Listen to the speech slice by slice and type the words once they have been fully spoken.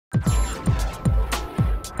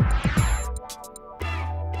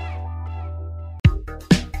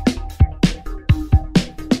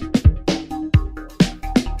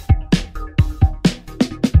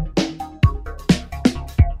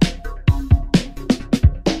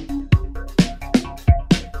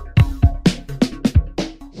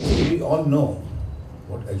all know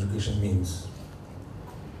what education means.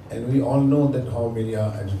 And we all know that how media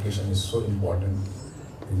education is so important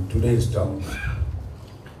in today's terms,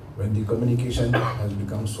 when the communication has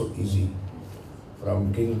become so easy,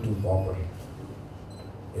 from king to pauper,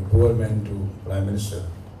 a poor man to prime minister,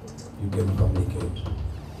 you can communicate.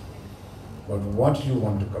 But what you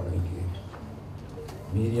want to communicate?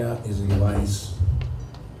 Media is a device,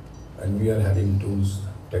 and we are having tools,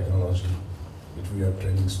 technology, which we are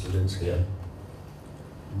training students here.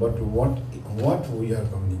 But what we are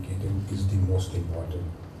communicating is the most important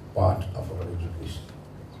part of our education.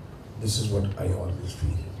 This is what I always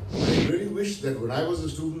feel. I really wish that when I was a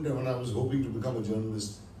student and when I was hoping to become a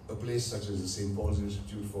journalist, a place such as the St. Paul's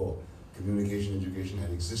Institute for Communication Education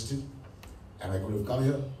had existed, and I could have come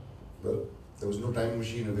here. Well, there was no time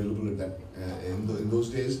machine available at that in those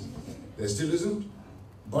days. There still isn't.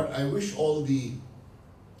 But I wish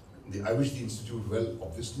I wish the institute well.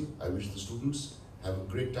 Obviously, I wish the students have a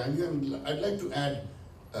great time here. And I'd like to add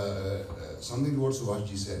something to what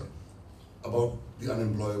Subhash said about the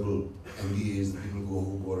unemployable MBAs, the people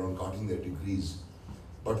who go around carting their degrees,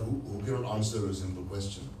 but who cannot answer a simple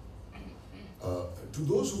question. To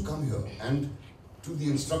those who come here, and to the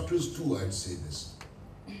instructors too, I'd say this.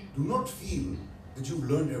 Do not feel that you've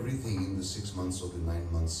learned everything in the 6 months or the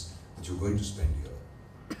 9 months that you're going to spend here.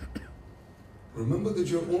 Remember that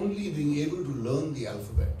you're only being able to learn the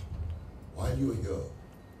alphabet while you're here.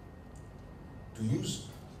 To use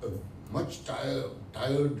a much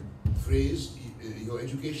tired phrase, your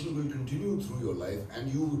education will continue through your life,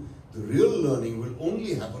 and the real learning will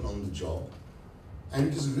only happen on the job. And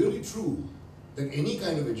it is really true that any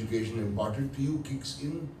kind of education imparted to you kicks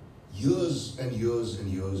in years and years and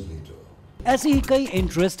years later. ऐसी ही कई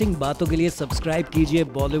interesting बातों के लिए subscribe कीजिए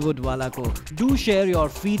बॉलीवुड वाला को. Do share your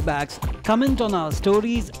feedbacks, comment on our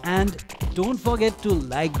stories and don't forget to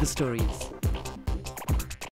like the stories.